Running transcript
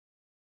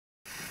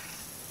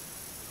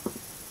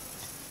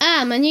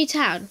Yeah, my new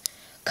town.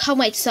 Can't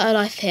wait to start a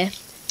life here.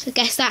 I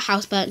guess that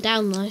house burnt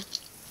down though.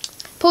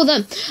 Poor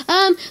them.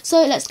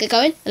 So let's get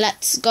going.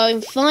 Let's go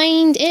and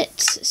find it.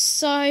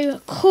 So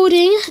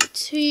according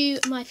to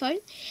my phone,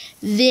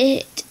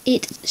 that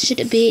it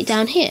should be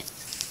down here.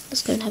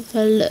 Let's go and have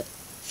a look.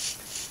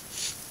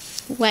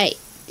 Wait,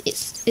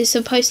 it's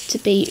supposed to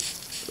be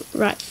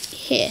right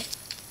here.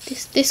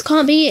 This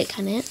can't be it,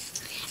 can it?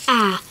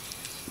 Ah,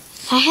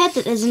 I heard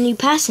that there's a new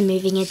person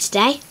moving in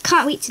today.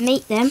 Can't wait to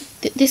meet them.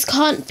 This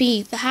can't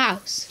be the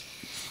house.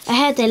 I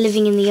heard they're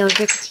living in the old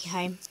rickety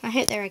home. I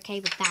hope they're okay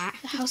with that.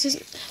 The house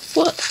isn't...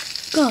 What?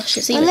 Gosh,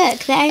 it's Oh, even... look,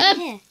 they're over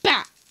here.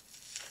 Bat.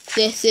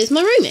 This is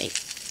my roommate.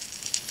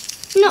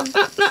 Knock,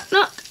 knock, knock,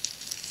 knock.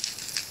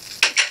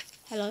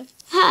 Hello.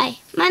 Hi,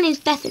 my name's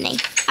Bethany.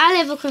 I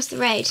live across the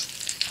road.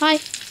 Hi.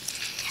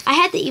 I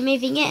heard that you're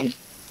moving in.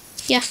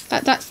 Yeah,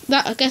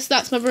 that. I guess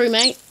that's my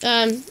roommate.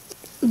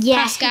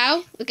 Yeah.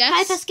 Pascal, I guess.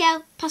 Hi,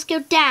 Pascal.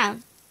 Pascal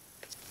down.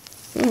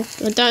 Oh,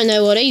 I don't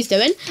know what he's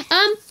doing.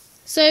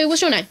 So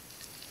what's your name?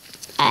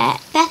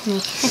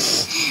 Bethany.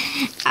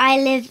 I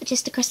live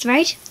just across the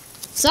road.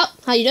 Sup?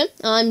 How you doing?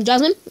 I'm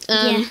Jasmine.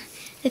 Yeah.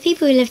 The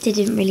people who lived here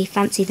didn't really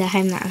fancy the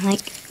home that I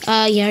like.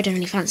 Yeah, I don't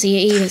really fancy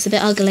it either. It's a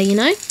bit ugly, you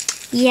know.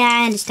 Yeah,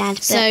 I understand.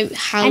 But So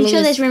how I'm long?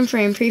 sure there's room for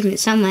improvement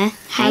somewhere.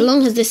 How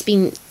long has this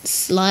been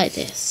like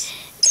this?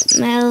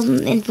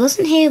 Well, it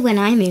wasn't here when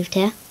I moved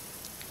here.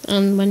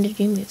 When did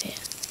you move here?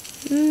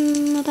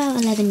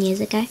 About 11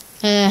 years ago.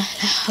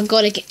 I've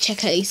got to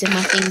check at least if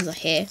my things are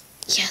here.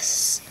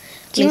 Yes.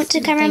 Do you want to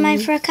come around mine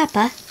for a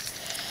cuppa?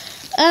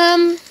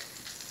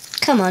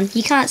 Come on,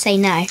 you can't say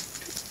no.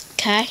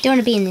 Okay. Don't want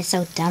to be in this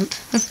old dump.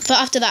 But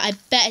after that, I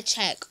better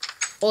check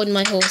on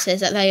my horses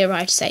that they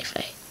arrived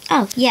safely.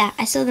 Oh, yeah,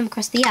 I saw them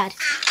across the yard.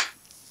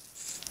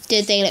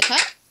 Did they look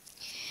hurt?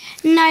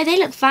 No, they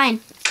look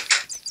fine.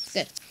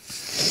 Good.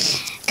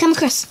 Come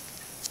across.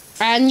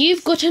 And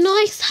you've got a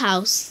nice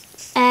house.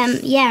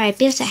 Yeah, I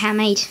built it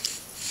handmade.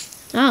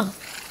 Oh,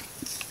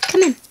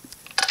 Come in.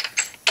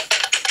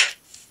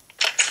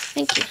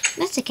 thank you.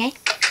 That's okay.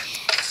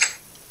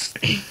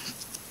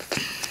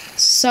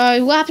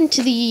 So, what happened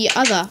to the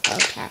other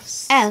old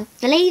house? Oh,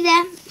 the lady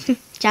there,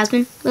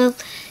 Jasmine, well,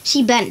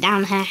 she burnt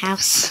down her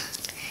house.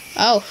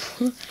 Oh,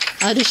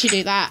 how did she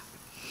do that?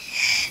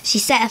 She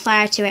set a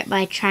fire to it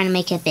by trying to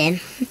make a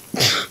bin.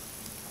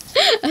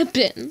 A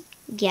bin?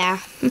 Yeah.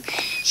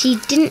 She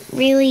didn't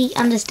really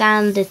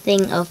understand the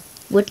thing of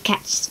wood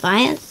catches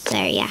fire, so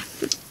yeah.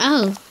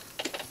 Oh.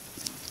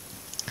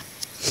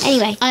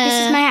 Anyway, this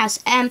is my house.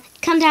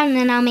 Come down and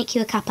then I'll make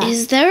you a cuppa.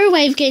 Is there a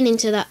way of getting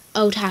into that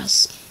old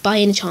house by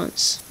any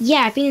chance?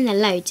 Yeah, I've been in there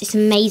loads. It's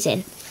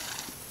amazing.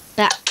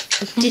 But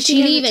Did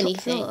she leave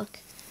anything? I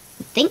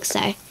think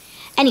so.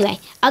 Anyway,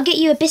 I'll get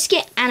you a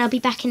biscuit and I'll be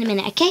back in a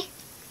minute, okay?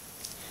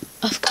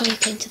 I've got to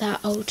get into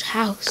that old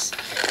house.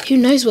 Who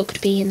knows what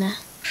could be in there?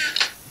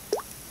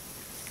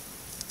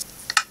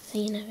 So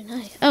you never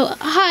know. Oh,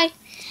 hi.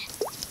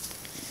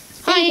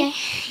 There you Hi. go.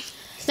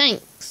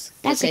 Thanks.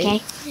 That's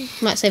okay.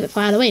 Might save it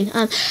for Halloween.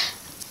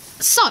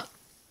 So,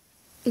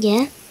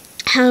 Yeah.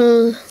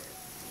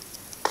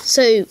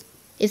 So,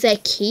 is there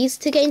keys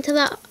to get into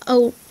that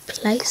old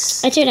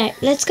place? I don't know.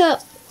 Let's go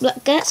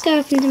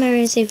up into my room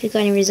and see if we've got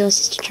any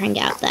resources to try and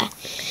get out there.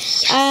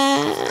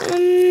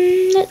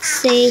 Let's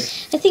see.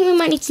 I think we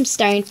might need some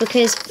stone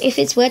because if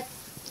it's wood,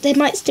 there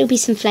might still be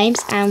some flames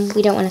and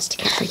we don't want us to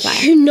catch on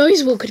fire. Who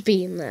knows what could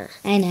be in there?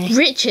 I know.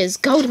 Riches,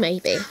 gold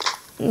maybe.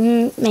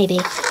 Maybe.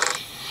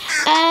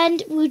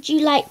 And would you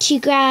like to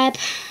grab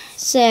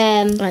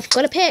some... I've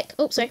got a pick.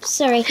 Oh, sorry.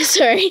 Sorry.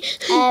 Sorry.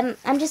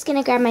 I'm just going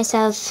to grab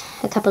myself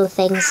a couple of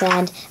things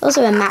and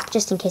also a map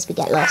just in case we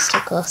get lost,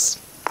 of course.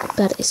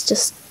 But it's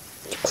just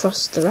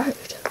across the road.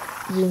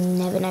 You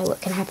never know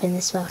what can happen in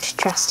this world.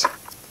 Trust.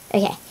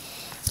 Okay.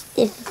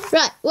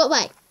 Right, what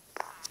way?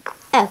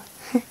 Oh,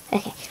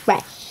 okay,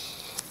 right.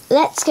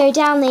 Let's go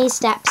down these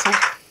steps.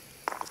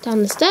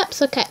 Down the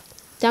steps? Okay.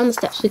 Down the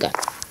steps we go.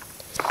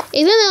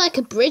 Isn't there like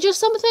a bridge or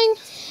something?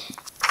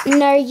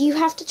 No, you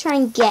have to try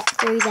and get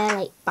through there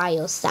like by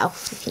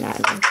yourself, if you know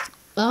what I mean.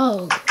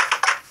 Oh.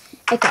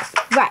 Okay,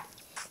 right.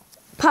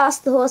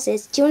 Past the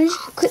horses. Do you want to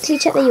quickly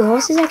check that your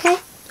horse is okay?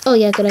 Oh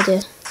yeah, good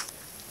idea.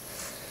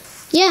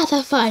 Yeah,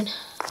 they're fine.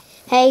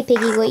 Hey,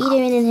 Piggy, what are you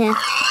doing in here?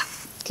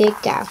 Good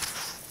girl.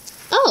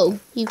 Oh,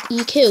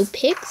 you kill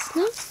pigs?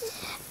 No?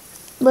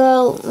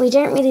 Well, we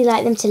don't really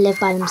like them to live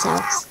by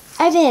themselves.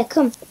 Over here,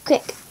 come,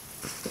 quick.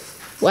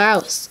 Wow,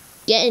 it's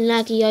getting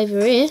laggy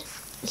over here.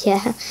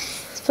 Yeah,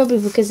 it's probably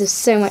because of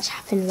so much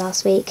happened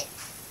last week.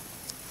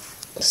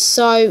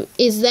 So,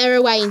 is there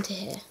a way into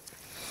here?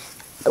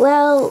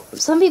 Well,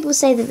 some people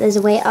say that there's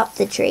a way up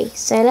the tree,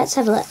 so let's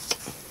have a look.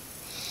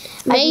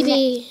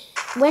 Maybe...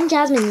 When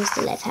Jasmine used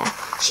to live here,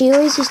 she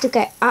always used to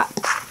go up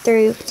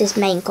through this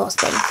main course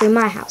thing, through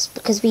my house,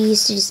 because we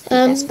used to just...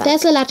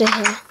 there's a ladder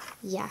here.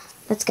 Yeah,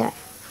 let's go.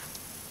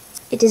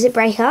 Does it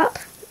break up?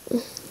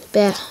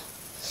 Yeah.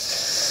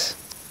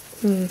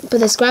 But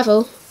there's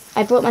gravel.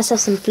 I brought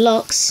myself some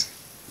blocks.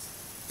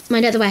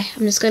 Mind out the way.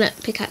 I'm just going to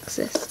pickaxe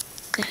this.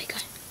 There we go.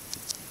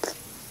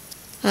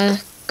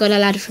 Got a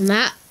ladder from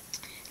that.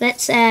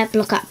 Let's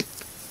block up.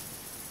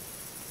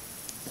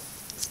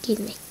 Excuse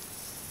me.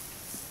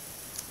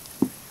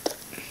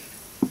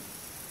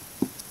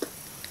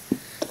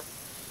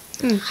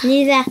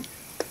 Nearly there.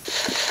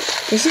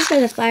 This is where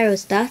the fire all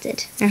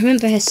started. I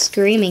remember her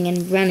screaming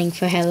and running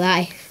for her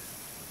life.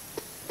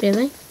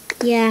 Really?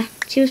 Yeah,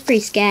 she was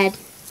pretty scared.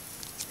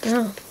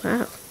 Oh,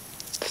 wow.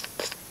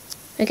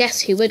 I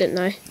guess who wouldn't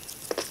know?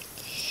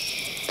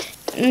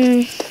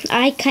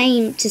 I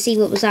came to see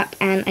what was up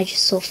and I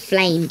just saw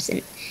flames and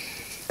it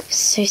was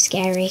so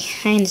scary.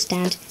 I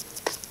understand.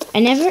 I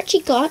never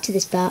actually got up to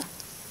this part.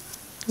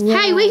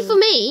 Hey, wait for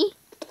me!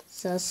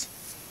 Sus.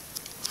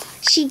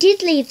 She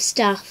did leave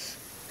stuff.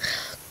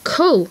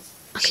 Cool.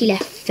 She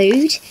left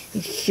food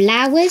and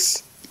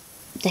flowers.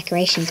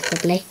 Decorations,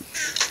 probably.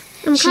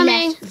 I'm She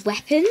coming. left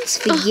weapons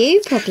for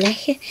you,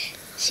 probably.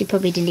 She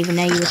probably didn't even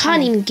know you were Can't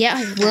coming. even get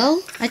over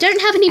well. I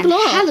don't have any And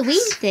blocks.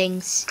 Halloween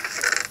things,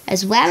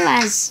 as well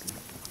as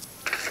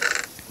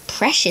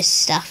precious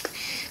stuff.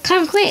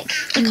 Come quick.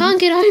 I can't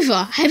get over.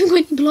 I haven't got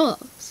any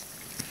blocks.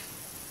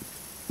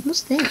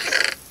 What's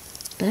this?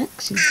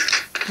 Books and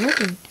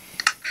wood.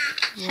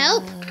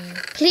 Help,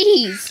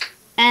 please.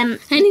 Um.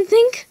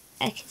 Anything?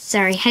 Okay,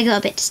 sorry, I got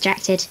a bit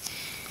distracted.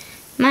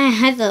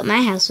 I thought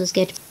my house was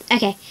good.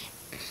 Okay.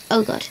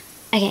 Oh god.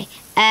 Okay.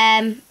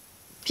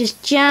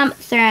 Just jump,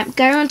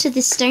 go onto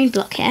this stone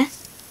block here.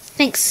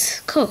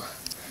 Thanks. Cool.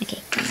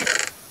 Okay.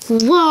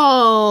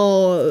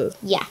 Whoa.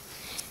 Yeah.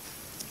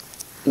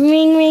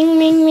 Ring, ring,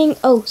 ring, ring.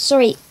 Oh,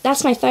 sorry,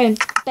 that's my phone.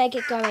 Better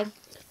get going.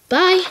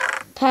 Bye.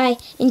 Bye.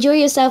 Enjoy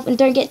yourself and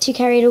don't get too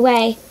carried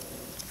away.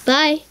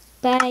 Bye.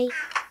 Bye.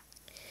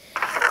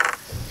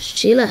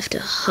 She left a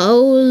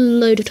whole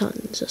load of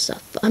tons of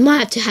stuff. But I might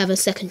have to have a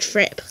second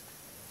trip.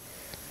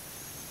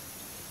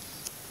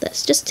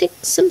 Let's just take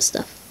some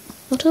stuff.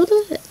 I'll tell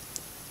her it.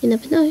 You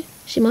never know.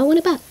 She might want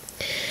it back.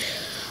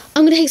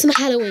 I'm going to take some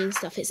Halloween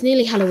stuff. It's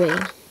nearly Halloween.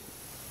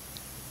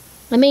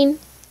 I mean,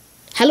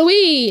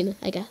 Halloween,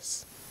 I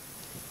guess.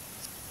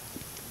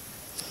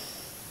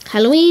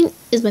 Halloween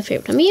is my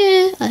favourite time of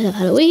year. I love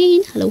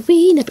Halloween,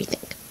 everything.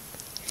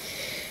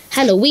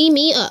 Halloween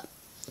me up.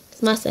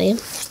 That's my saying.